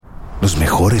Los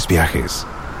mejores viajes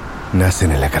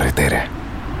nacen en la carretera,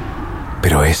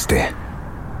 pero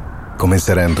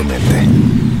comenzará en tu mente.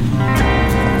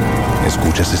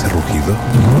 ¿Escuchas ese rugido?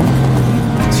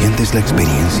 ¿Sientes la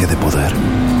experiencia de poder?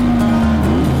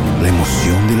 ¿La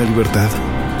emoción de la libertad?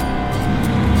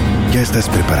 Ya estás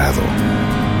preparado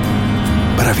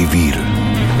para vivir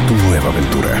tu nueva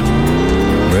aventura.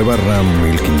 Nueva Ram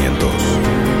 1500.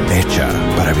 Hecha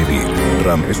para vivir.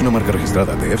 Ram es una marca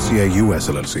registrada de FCI US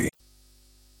LLC.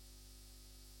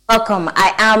 Welcome,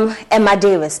 I am Emma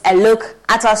Davis. A look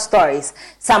at our stories.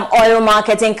 Some oil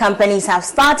marketing companies have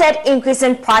started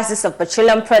increasing prices of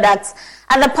petroleum products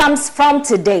at the pumps from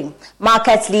today.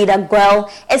 Market leader GOIL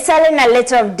is selling a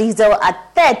litre of diesel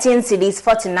at 13 cedis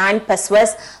 49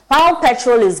 pesos, while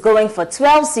petrol is going for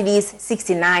 12 cedis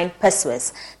 69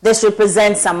 pesos. This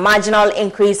represents a marginal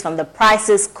increase from the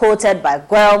prices quoted by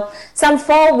GOIL some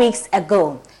 4 weeks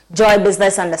ago. Joy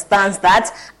Business understands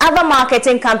that other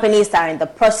marketing companies are in the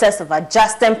process of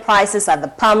adjusting prices at the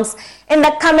pumps in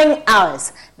the coming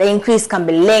hours. The increase can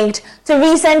be linked to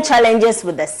recent challenges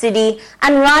with the cedi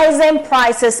and rising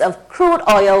prices of crude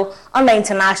oil on the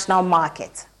international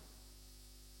market.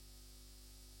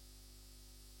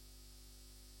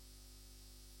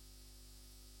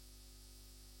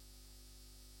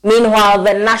 Meanwhile,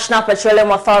 the National Petroleum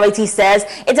Authority says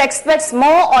it expects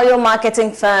more oil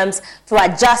marketing firms to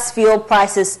adjust fuel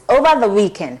prices over the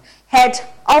weekend. Head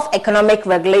of Economic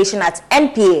Regulation at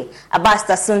NPA, Abbas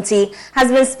Tasunti,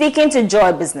 has been speaking to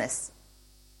Joy Business.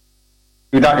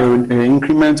 Without an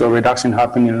increment or reduction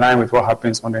happening in line with what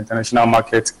happens on the international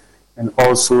market and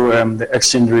also the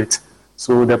exchange rate.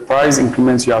 So the price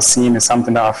increments you are seeing is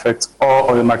something that affects all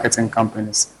oil marketing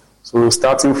companies. So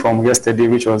starting from yesterday,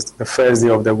 which was the first day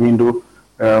of the window,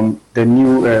 the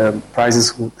new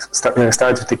prices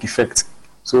started to take effect.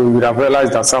 So you would have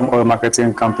realized that some oil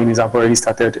marketing companies have already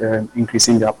started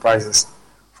increasing their prices.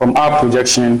 From our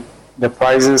projection, the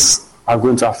prices are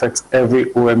going to affect every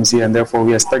OMC, and therefore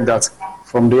we expect that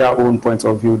from their own point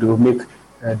of view, they will make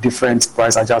different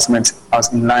price adjustments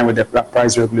as in line with the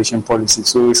price regulation policy.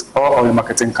 So it's all oil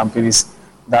marketing companies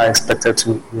that are expected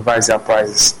to revise their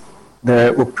prices.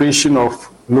 The operation of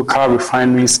local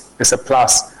refineries is a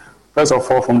plus. First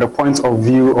of all, from the point of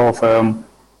view of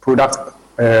product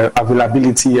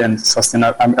availability and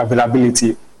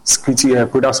availability, security,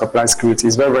 product supply security,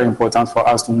 it's very, very important for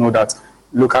us to know that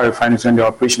local refineries, when they're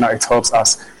operational, it helps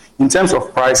us. In terms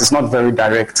of price, it's not very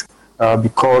direct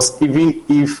because even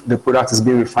if the product is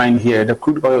being refined here, the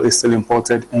crude oil is still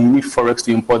imported and you need Forex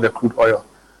to import the crude oil.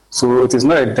 So it is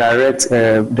not a direct,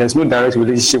 there's no direct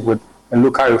relationship with a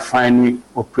local refinery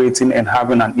operating and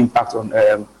having an impact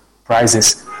on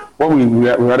prices. What we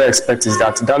rather expect is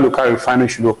that local refinery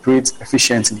should operate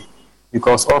efficiently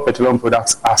because all petroleum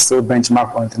products are still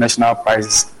benchmarked on international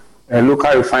prices. A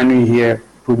local refinery here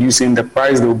producing the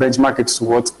price they will benchmark it to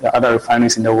what the other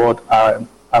refineries in the world are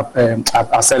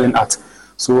selling at.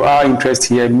 So our interest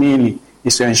here mainly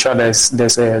is to ensure there's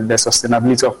the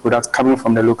sustainability of products coming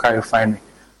from the local refinery.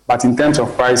 But in terms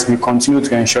of price, we continue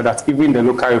to ensure that even the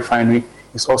local refinery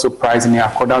is also priced in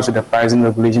accordance with the pricing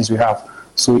regulations we have.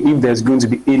 So if there's going to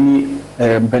be any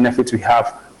benefit we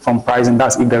have from pricing,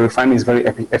 that's if the refinery is very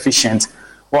efficient.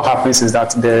 What happens is that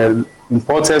the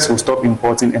importers will stop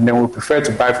importing and then will prefer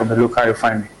to buy from the local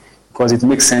refinery because it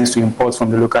makes sense to import from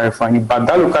the local refinery. But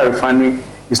that local refinery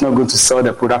is not going to sell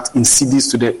the product in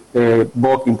cedis to the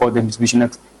bulk import and distribution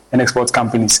and export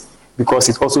companies, because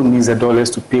it also needs the dollars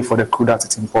to pay for the crude that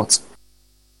it imports.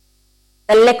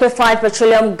 The Liquefied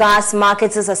Petroleum Gas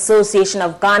Marketers Association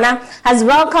of Ghana has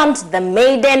welcomed the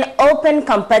maiden open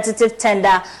competitive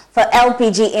tender for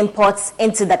LPG imports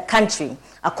into the country.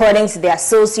 According to the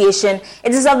association,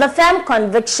 it is of the firm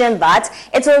conviction that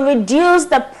it will reduce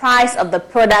the price of the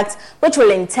product, which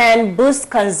will in turn boost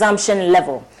consumption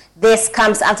level. This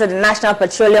comes after the National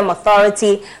Petroleum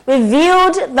Authority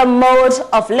reviewed the mode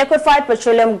of liquefied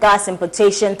petroleum gas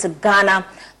importation to Ghana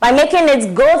by making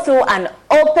it go through an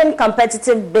open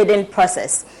competitive bidding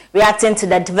process. Reacting to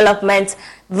the development,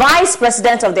 Vice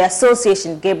President of the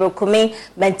Association, Gabriel Kumi,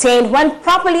 maintained when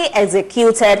properly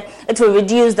executed, it will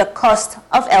reduce the cost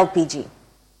of LPG.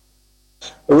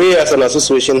 We as an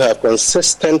association have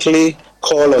consistently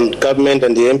called on government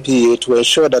and the NPA to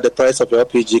ensure that the price of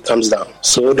LPG comes down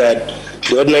so that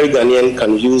the ordinary Ghanaian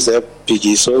can use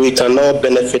LPG, so we can all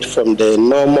benefit from the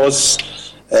enormous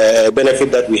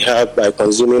benefit that we have by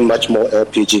consuming much more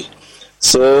LPG.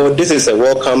 So this is a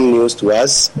welcome news to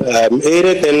us.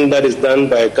 Anything that is done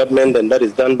by government and that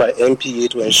is done by NPA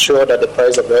to ensure that the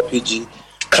price of LPG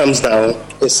comes down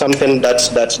is something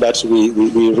that we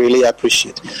really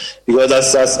appreciate.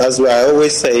 Because as I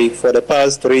always say, for the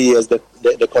past 3 years, the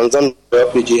consumption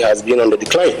of LPG has been on the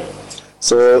decline.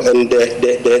 So, and the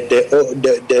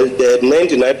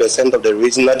 99% of the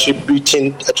reason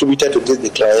attributed to this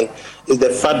decline is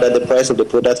the fact that the price of the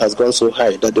product has gone so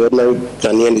high that the ordinary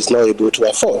Ghanaian is not able to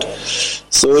afford.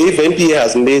 So if NPA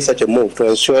has made such a move to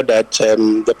ensure that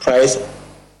the price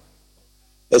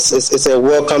it's a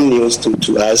welcome news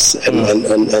to us,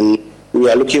 and we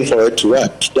are looking forward to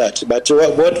that. But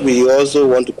what we also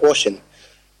want to caution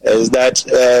is that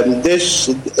this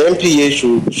MPA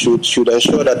should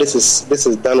ensure that this is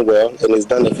done well and is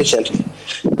done efficiently,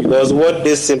 because what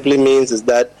this simply means is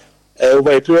that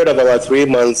over a period of about 3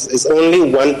 months, it's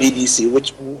only one BDC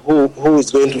who is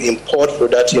going to import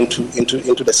product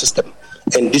into the system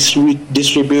and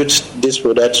distribute this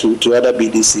product to other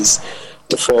BDCs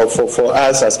for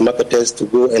us as marketers to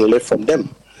go and live from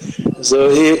them. So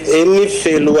any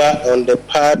failure on the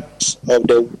part of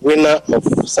the winner of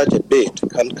such a bid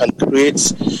can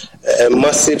create a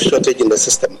massive shortage in the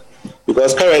system,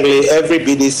 because currently every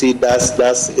BDC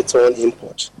does its own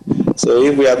import. So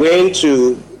if we are going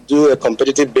to do a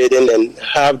competitive bidding and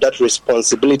have that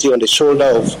responsibility on the shoulder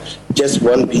of just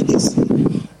one BDC,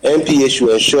 MPA should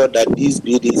ensure that these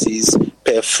BDCs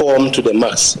perform to the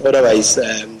max. Otherwise,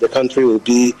 the country will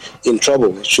be in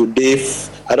trouble.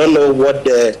 I don't know what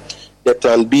the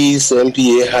plan B's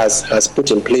MPA has put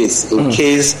in place in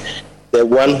case the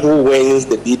one who wins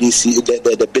the BDC,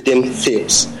 the bidding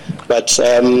fails. But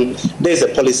there's a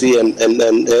policy, and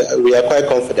we are quite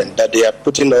confident that they are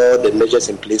putting all the measures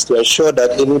in place to ensure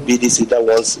that any BDC that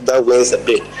wins a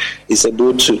bid is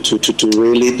able to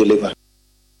really deliver.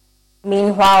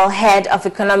 Meanwhile, Head of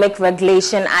Economic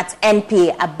Regulation at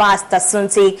NPA, Abbas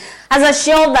Tasunti, has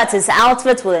assured that his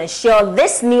outfit will ensure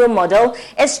this new model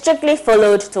is strictly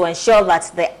followed to ensure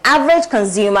that the average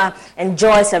consumer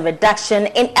enjoys a reduction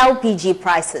in LPG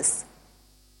prices.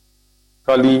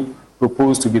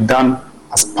 Proposed to be done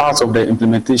as part of the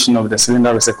implementation of the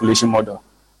cylinder recirculation model.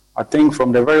 I think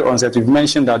from the very onset, we've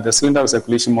mentioned that the cylinder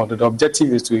recirculation model, the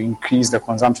objective is to increase the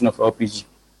consumption of LPG.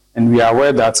 And we are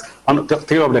aware that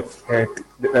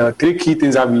three key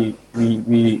things that we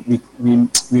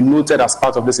noted as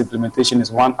part of this implementation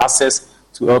is: one, access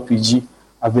to LPG,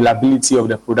 availability of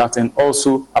the product, and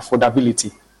also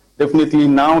affordability. Definitely,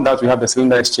 now that we have the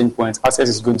cylinder exchange points, access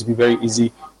is going to be very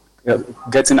easy.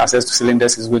 Getting access to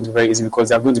cylinders is going to be very easy because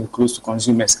they are going to be close to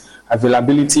consumers.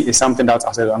 Availability is something that,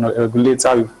 as a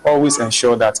regulator, we always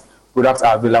ensure that products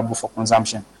are available for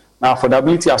consumption. Now,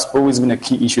 affordability has always been a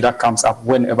key issue that comes up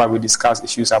whenever we discuss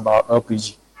issues about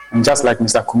LPG. And just like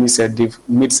Mr. Kumi said, they've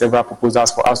made several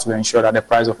proposals for us to ensure that the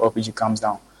price of LPG comes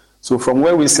down. So from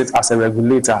where we sit as a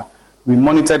regulator, we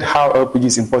monitored how LPG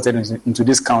is imported into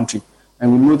this country.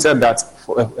 And we noted that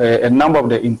a number of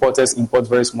the importers import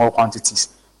very small quantities.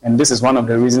 And this is one of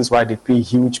the reasons why they pay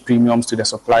huge premiums to the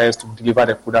suppliers to deliver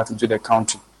the product into the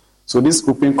country. So this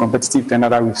open competitive tender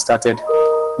that we've started,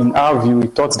 in our view, we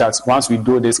thought that once we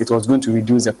do this, it was going to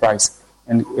reduce the price.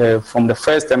 And from the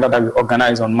first tender that we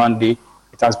organized on Monday,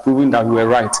 it has proven that we were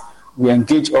right. We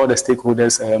engaged all the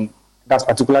stakeholders, that's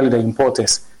particularly the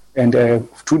importers. And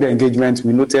through the engagement,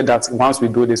 we noted that once we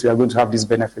do this, we are going to have this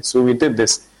benefit. So we did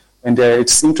this. And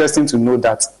it's interesting to note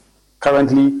that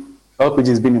currently, LPG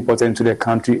is being imported into the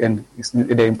country, and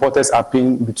the importers are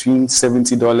paying between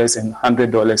 $70 and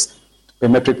 $100 per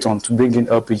metric ton to bring in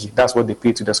LPG. That's what they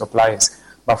pay to the suppliers.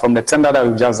 But from the tender that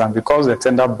we've just done, because the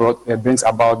tender brings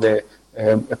about the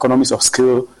economies of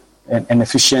scale and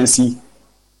efficiency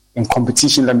and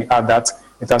competition, let me add that,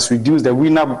 it has reduced. The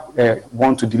winner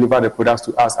want to deliver the products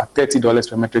to us at $30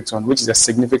 per metric ton, which is a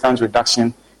significant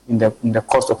reduction in the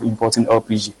cost of importing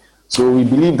LPG. So we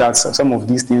believe that some of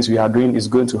these things we are doing is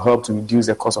going to help to reduce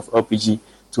the cost of LPG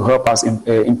to help us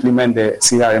implement the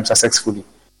CRM successfully.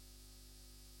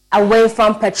 Away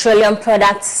from petroleum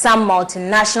products, some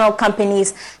multinational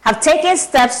companies have taken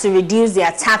steps to reduce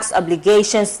their tax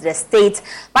obligations to the state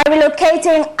by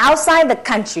relocating outside the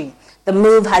country. The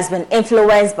move has been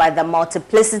influenced by the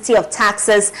multiplicity of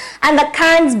taxes and the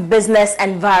current business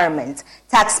environment.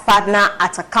 Tax partner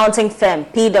at accounting firm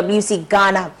PwC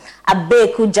Ghana,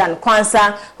 Abeku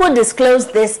Jankwansa, who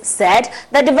disclosed this, said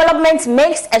the development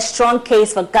makes a strong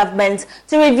case for government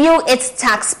to review its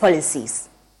tax policies.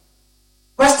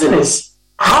 Question is,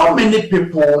 how many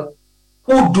people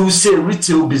who do, say,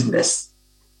 retail business,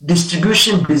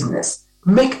 distribution business,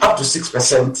 make up to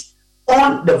 6%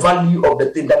 on the value of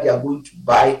the thing that they are going to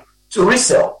buy to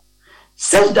resell?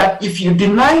 Such that if you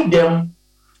deny them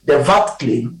the VAT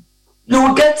claim, You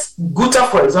will get Guta,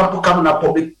 for example, coming up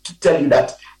public to tell you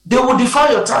that they will defy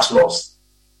your tax laws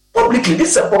publicly.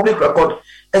 This is a public record.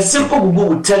 A simple Google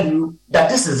will tell you that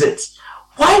this is it.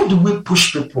 Why do we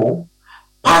push people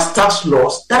past tax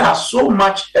laws that are so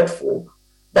much hurtful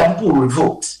that people will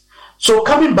revolt? So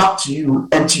coming back to you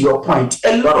and to your point,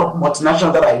 a lot of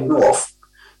multinationals that I know of,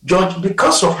 George,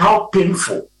 because of how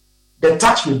painful the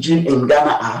tax regime in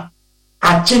Ghana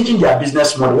are changing their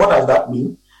business model. What does that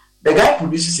mean? The guy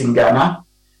produces in Ghana,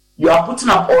 you are putting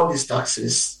up all these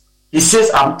taxes. He says,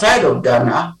 I'm tired of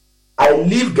Ghana, I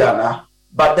leave Ghana,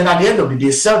 but then at the end of the day,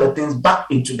 sell the things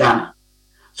back into Ghana.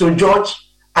 So, George,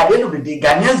 at the end of the day,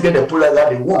 Ghanaians get the product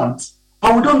that they want,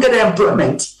 but we don't get the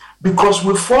employment because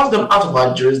we force them out of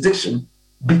our jurisdiction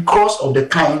because of the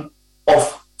kind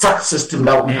of tax system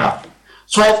that we have.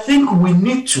 So I think we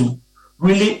need to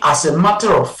really, as a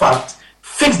matter of fact,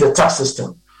 fix the tax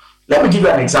system. Let me give you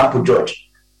an example, George.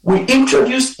 We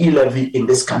introduced e-levy in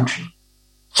this country.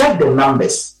 Check the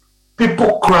numbers.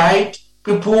 People cried,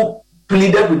 people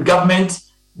pleaded with government,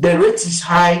 the rate is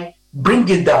high, bring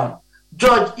it down.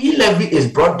 George, e-levy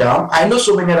is brought down. I know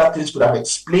so many other things could have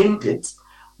explained it.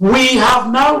 We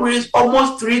have now raised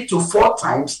almost 3 to 4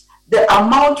 times the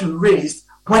amount we raised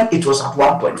when it was at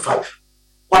 1.5.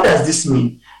 What does this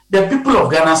mean? The people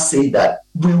of Ghana say that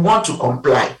we want to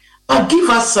comply, but give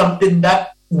us something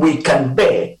that we can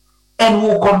bear and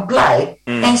we'll comply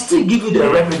and still give you the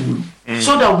revenue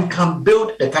so that we can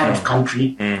build the kind of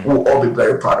country we'll all be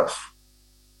very proud of.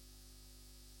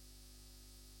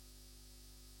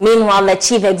 Meanwhile, the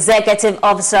Chief Executive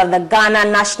Officer of the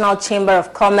Ghana National Chamber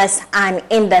of Commerce and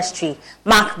Industry,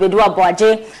 Mark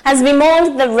Bedua-Boaje, has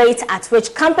bemoaned the rate at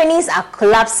which companies are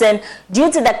collapsing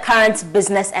due to the current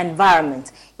business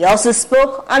environment. He also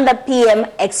spoke on the PM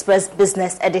Express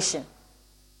Business Edition.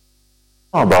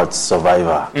 How about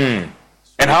survivor? And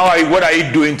what are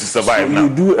you doing to survive now? You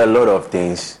do a lot of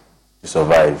things to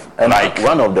survive. And like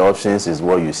one of the options is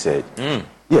what you said.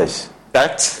 Yes.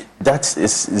 That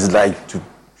is like to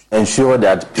ensure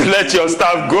that to let your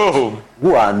staff go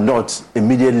who are not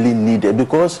immediately needed,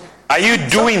 because are you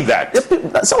doing that?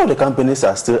 Some of the companies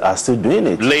are still doing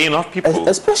it, laying off people,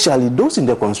 especially those in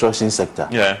the construction sector.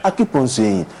 I keep on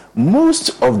saying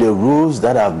most of the roads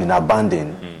that have been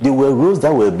abandoned, they were roads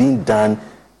that were being done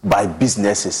by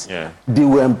businesses. They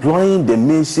were employing the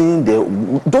mason,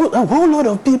 a whole lot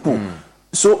of people.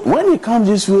 So when it comes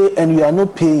this way and you are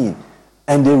not paying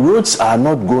and the roads are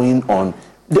not going on,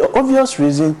 the obvious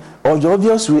reason or the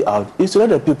obvious way out is to let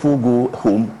the people go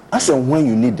home. As and when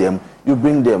you need them, you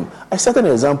bring them. I set an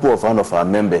example of one of our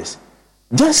members.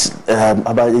 Just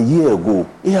about a year ago,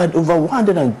 he had over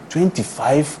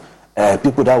 125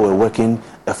 people that were working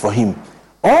for him.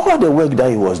 All the work that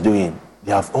he was doing,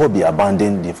 they have all been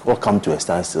abandoned. They've all come to a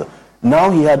standstill.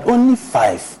 Now he had only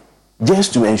 5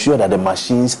 just to ensure that the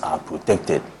machines are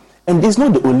protected. And it's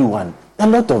not the only one. A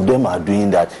lot of them are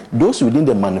doing that. Those within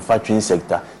the manufacturing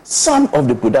sector, some of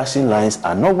the production lines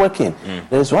are not working.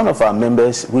 There's one of our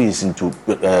members who is into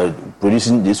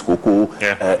producing this cocoa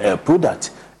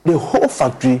product. The whole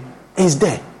factory is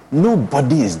there.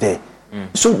 Nobody is there.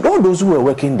 So all those who are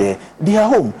working there, they are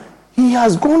home. He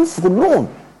has gone for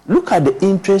loan. Look at the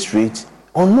interest rate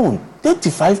on loan,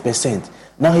 35%.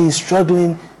 Now he is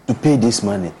struggling to pay this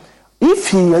money. If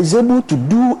he is able to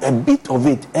do a bit of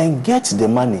it and get the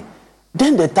money,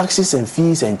 then the taxes and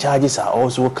fees and charges are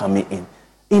also coming in.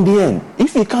 In the end,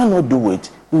 if he cannot do it,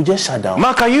 he'll just shut down.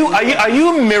 Mark, are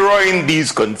you mirroring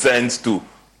these concerns to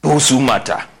those who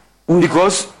matter?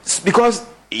 Because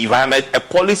if I'm a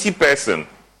policy person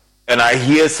and I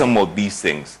hear some of these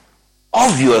things,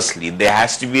 obviously there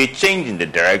has to be a change in the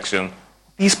direction of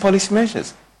these policy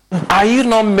measures. Are you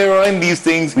not mirroring these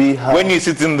things when you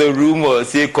sit in the room or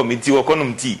say committee or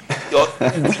committee?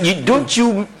 Don't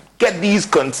you get these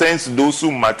concerns to those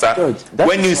who matter, George,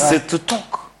 when you sit to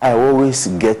talk? I always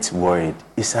get worried.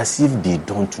 It's as if they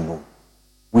don't know.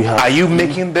 Are you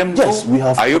making them know? Yes, we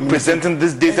have. Are you presenting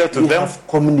this data to them? We have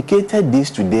communicated this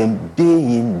to them day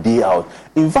in, day out.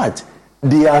 In fact,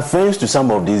 they are friends to some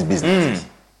of these businesses.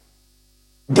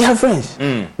 They are friends.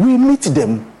 We meet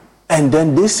them, and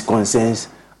then these concerns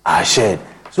are shared.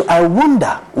 So I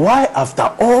wonder why,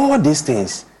 after all these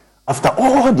things, after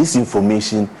all this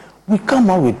information, we come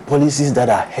out with policies that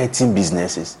are hurting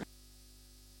businesses.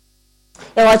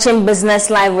 You're watching Business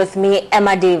Live with me,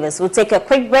 Emma Davis. We'll take a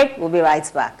quick break. We'll be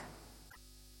right back.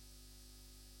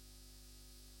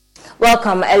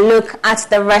 Welcome. A look at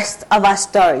the rest of our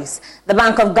stories. The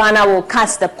Bank of Ghana will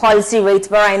cut the policy rate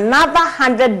by another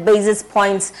 100 basis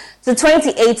points to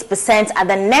 28% at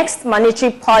the next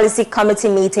Monetary Policy Committee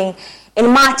meeting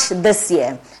in March this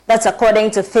year. That's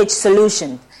according to Fitch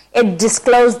Solutions. It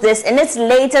disclosed this in its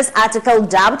latest article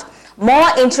dubbed "More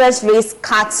Interest Rates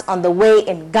Cuts on the Way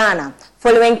in Ghana,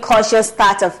 Following Cautious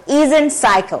Start of Easing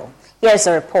Cycle." Here's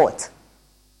a report.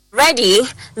 Already,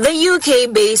 the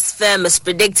UK-based firm is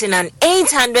predicting an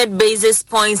 800 basis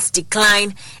points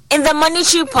decline in the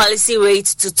monetary policy rate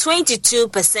to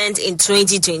 22% in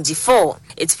 2024.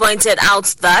 It pointed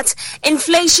out that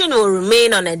inflation will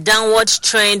remain on a downward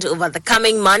trend over the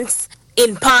coming months,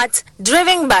 in part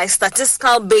driven by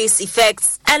statistical base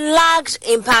effects and lagged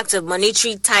impact of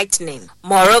monetary tightening.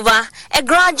 Moreover, a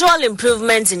gradual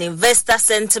improvement in investor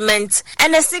sentiment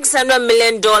and a $600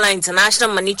 million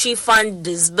International Monetary Fund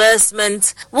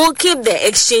disbursement will keep the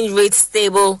exchange rate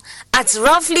stable at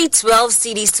roughly 12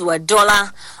 cedis to a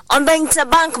dollar on the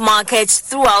interbank market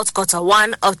throughout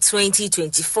Q1 of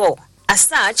 2024. As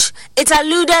such, it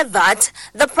alluded that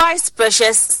the price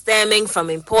pressures stemming from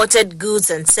imported goods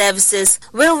and services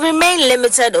will remain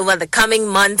limited over the coming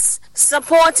months,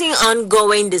 supporting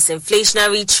ongoing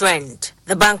disinflationary trend.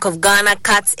 The Bank of Ghana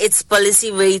cut its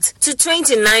policy rate to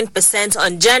 29%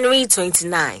 on January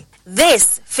 29.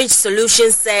 This, Fitch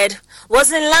Solutions said,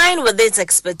 was in line with its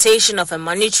expectation of a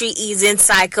monetary easing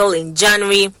cycle in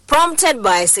January, prompted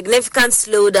by a significant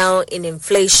slowdown in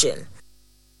inflation.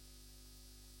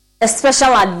 A special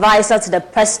advisor to the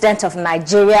President of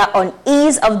Nigeria on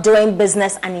ease of doing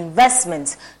business and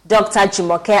investment, Dr.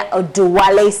 Jumoke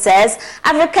Oduwale, says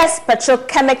Africa's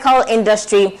petrochemical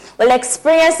industry will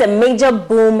experience a major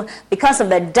boom because of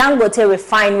the Dangote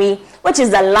refinery, which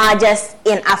is the largest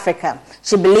in Africa.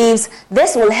 She believes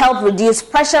this will help reduce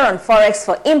pressure on forex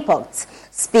for imports.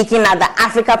 Speaking at the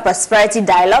Africa Prosperity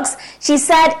Dialogues, she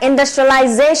said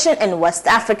industrialization in West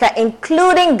Africa,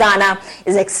 including Ghana,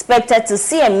 is expected to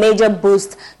see a major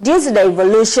boost due to the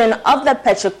evolution of the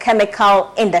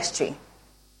petrochemical industry.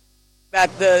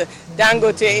 That the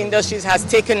Dangote Industries has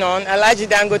taken on, Alhaji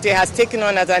Dangote has taken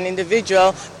on as an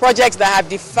individual, projects that have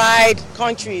defied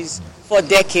countries for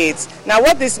decades. Now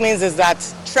what this means is that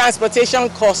transportation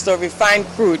cost of refined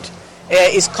crude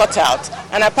is cut out.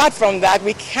 And apart from that,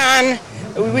 we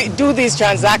do these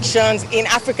transactions in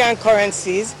African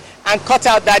currencies and cut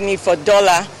out that need for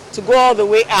dollar to go all the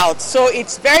way out. So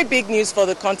it's very big news for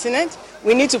the continent.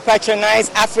 We need to patronize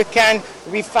African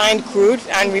refined crude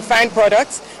and refined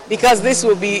products because this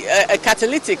will be a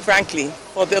catalytic, frankly,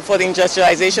 for the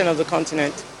industrialization of the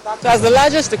continent. So as the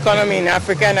largest economy in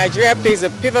Africa, Nigeria plays a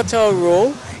pivotal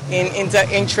role in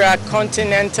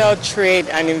intra-continental trade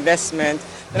and investment.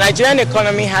 The Nigerian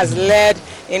economy has led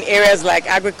in areas like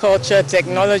agriculture,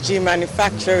 technology,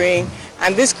 manufacturing,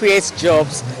 and this creates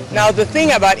jobs. Now, the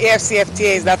thing about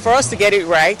AFCFTA is that for us to get it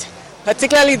right,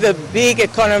 particularly the big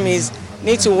economies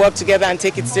need to work together and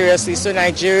take it seriously. So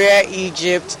Nigeria,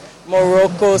 Egypt,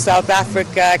 Morocco, South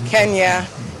Africa, Kenya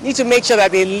need to make sure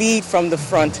that they lead from the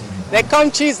front. The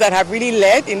countries that have really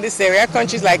led in this area,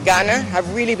 countries like Ghana,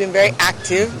 have really been very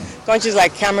active. Countries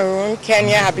like Cameroon,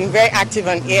 Kenya have been very active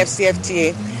on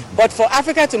AFCFTA. But for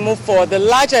Africa to move forward, the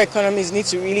larger economies need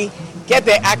to really get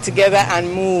their act together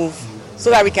and move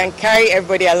so that we can carry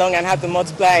everybody along and have the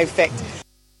multiplier effect.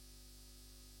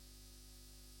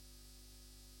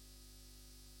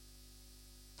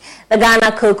 The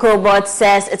Ghana Cocoa Board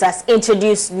says it has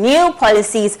introduced new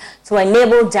policies to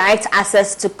enable direct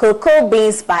access to cocoa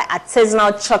beans by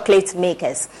artisanal chocolate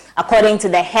makers. According to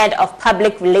the head of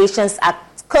public relations at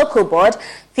Cocoa Board,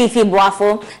 Fifi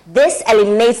Boafo, this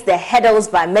eliminates the hurdles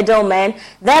by middlemen,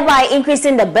 thereby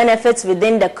increasing the benefits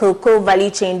within the cocoa value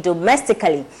chain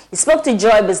domestically. He spoke to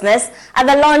Joy Business at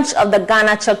the launch of the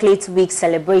Ghana Chocolate Week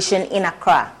celebration in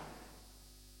Accra.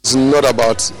 It's not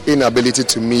about inability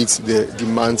to meet the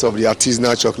demands of the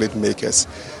artisanal chocolate makers.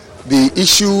 The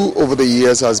issue over the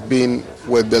years has been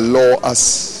with the law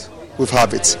as we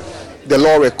have it. The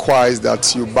law requires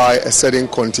that you buy a certain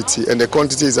quantity, and the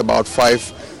quantity is about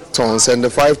 5 tons, and the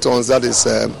 5 tons, that is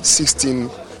 16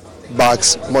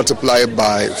 bags multiplied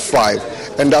by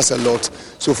 5, and that's a lot.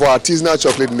 So for artisanal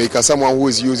chocolate maker, someone who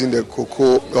is using the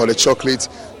cocoa or the chocolate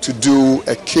to do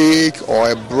a cake or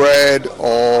a bread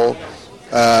or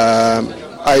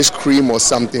ice cream or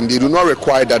something, they do not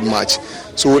require that much.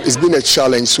 So it's been a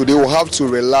challenge. So they will have to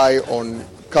rely on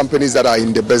companies that are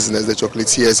in the business, the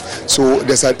chocolatiers. So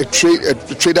there's a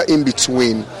trader in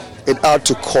between. It adds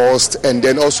to cost, and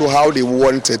then also how they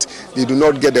want it. They do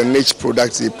not get the niche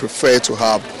products they prefer to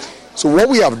have. So what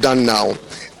we have done now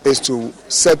is to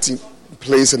set in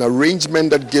place an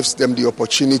arrangement that gives them the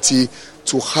opportunity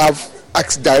to have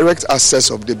direct access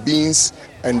of the beans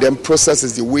and then process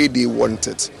it the way they want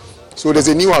it. So there's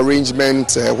a new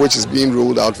arrangement which is being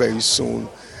rolled out very soon,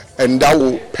 and that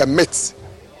will permit,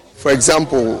 for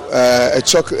example,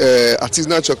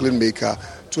 artisanal chocolate maker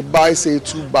to buy, say,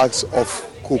 2 bags of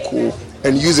cocoa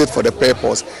and use it for the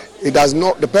purpose,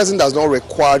 the person does not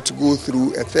require to go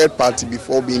through a third party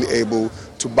before being able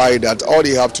to buy that. All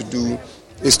they have to do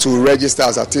is to register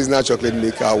as artisanal chocolate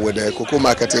maker with a cocoa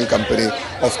marketing company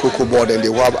of Cocoa Board, and they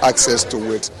will have access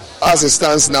to it. As it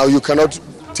stands now, you cannot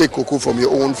take cocoa from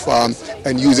your own farm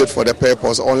and use it for the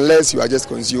purpose unless you are just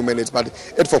consuming it, but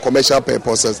it for commercial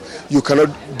purposes you cannot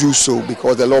do so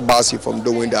because the law bars you from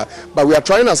doing that. But we are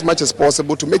trying as much as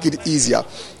possible to make it easier.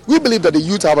 We believe that the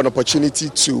youth have an opportunity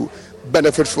to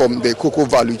benefit from the cocoa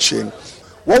value chain.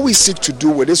 What we seek to do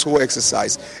with this whole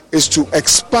exercise is to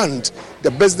expand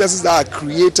the businesses that are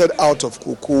created out of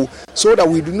cocoa so that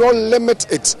we do not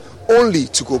limit it only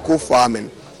to cocoa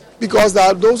farming. Because there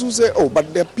are those who say, oh,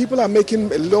 but the people are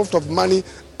making a lot of money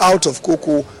out of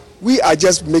cocoa. We are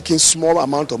just making small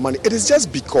amount of money. It is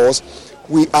just because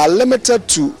we are limited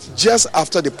to just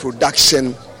after the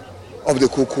production of the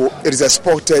cocoa, it is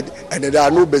exported, and there are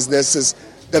no businesses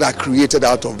that are created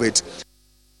out of it.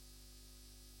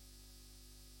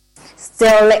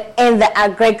 Still in the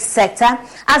agri sector,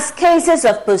 as cases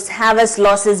of post-harvest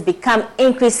losses become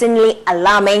increasingly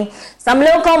alarming, some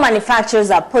local manufacturers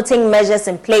are putting measures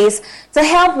in place to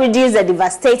help reduce the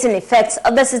devastating effects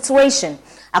of the situation.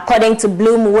 According to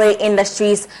Bloomway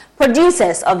Industries,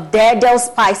 producers of Daredale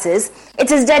spices,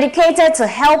 it is dedicated to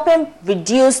helping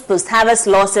reduce post-harvest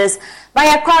losses by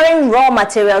acquiring raw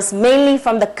materials mainly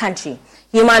from the country.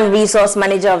 Human Resource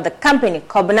Manager of the company,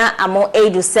 Kobina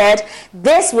Amo-Edu, said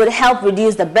this would help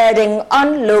reduce the burden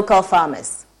on local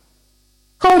farmers.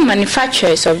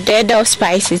 Co-manufacturers of Daredale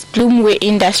spices, Bloomway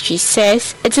Industries,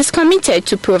 says it is committed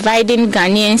to providing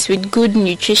Ghanaians with good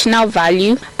nutritional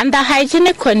value and the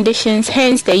hygienic conditions,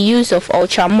 hence the use of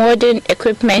ultra-modern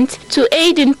equipment to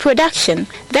aid in production.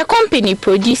 The company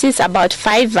produces about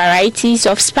 5 varieties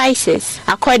of spices.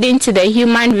 According to the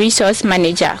Human Resource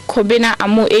Manager, Kobina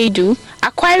Amo-Edu,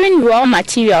 acquiring raw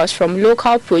materials from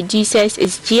local producers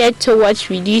is geared towards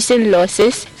reducing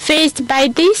losses faced by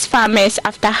these farmers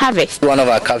after harvest. One of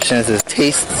our captions is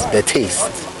taste the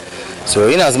taste. So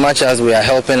in as much as we are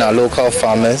helping our local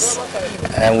farmers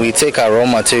and we take our raw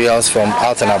materials from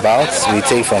out and about, we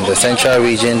take from the central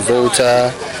region,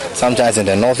 Volta, sometimes in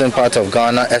the northern part of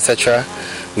Ghana, etc.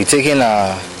 We're taking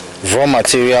our raw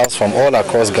materials from all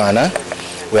across Ghana.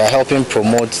 We are helping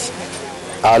promote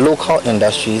our local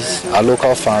industries, our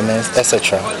local farmers,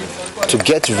 etc., to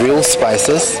get real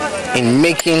spices in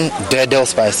making Daredale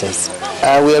spices.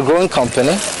 We are a growing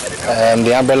company.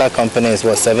 The umbrella company is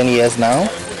 7 years now.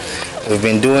 We've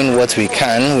been doing what we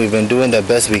can. We've been doing the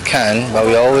best we can, but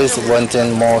we're always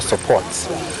wanting more support.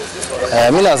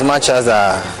 In as much as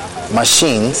our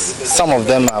machines, some of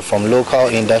them are from local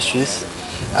industries.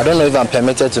 I don't know if I'm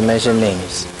permitted to mention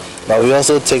names, but we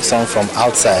also take some from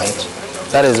outside.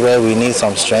 That is where we need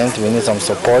some strength, we need some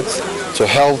support to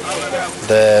help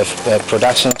the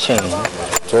production chain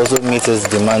to also meet its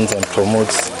demands and promote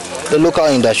the local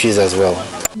industries as well.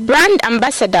 Brand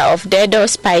ambassador of Daredale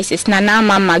Spices,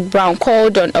 Nanama McBrown,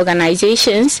 called on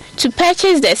organizations to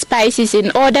purchase the spices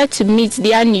in order to meet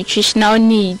their nutritional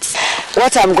needs.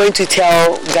 What I'm going to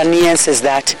tell Ghanaians is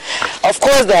that, of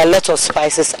course, there are a lot of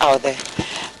spices out there,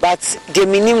 but the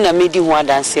minimum made what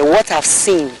I've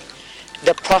seen,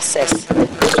 the process is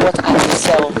what I can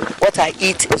sell. What I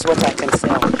eat is what I can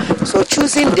sell. So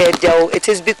choosing Daredale, it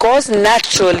is because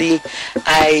naturally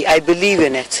I believe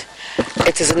in it.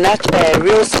 It is not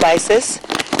real spices.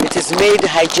 It is made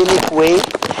hygienic way,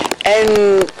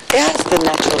 and it has the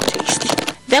natural taste.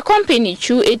 The company,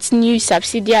 through its new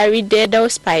subsidiary Daredale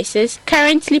Spices,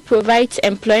 currently provides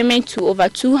employment to over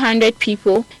 200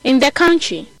 people in the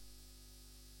country.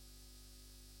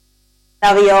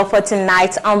 That will be all for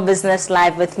tonight on Business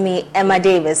Live with me, Emma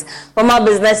Davis. For more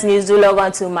business news, do log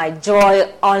on to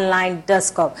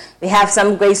myjoyonline.com. We have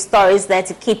some great stories there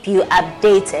to keep you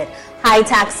updated. High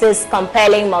taxes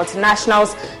compelling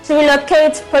multinationals to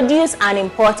relocate, produce and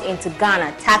import into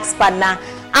Ghana. Tax partner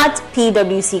at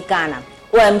PwC Ghana.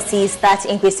 OMCs start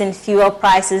increasing fuel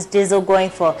prices, diesel going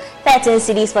for 13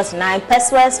 cedis 49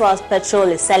 pesos, whilst petrol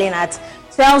is selling at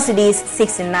 12 cedis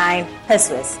 69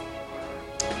 pesos.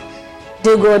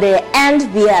 Do go there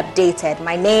and be updated.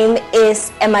 My name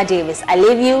is Emma Davis. I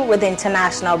leave you with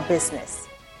international business.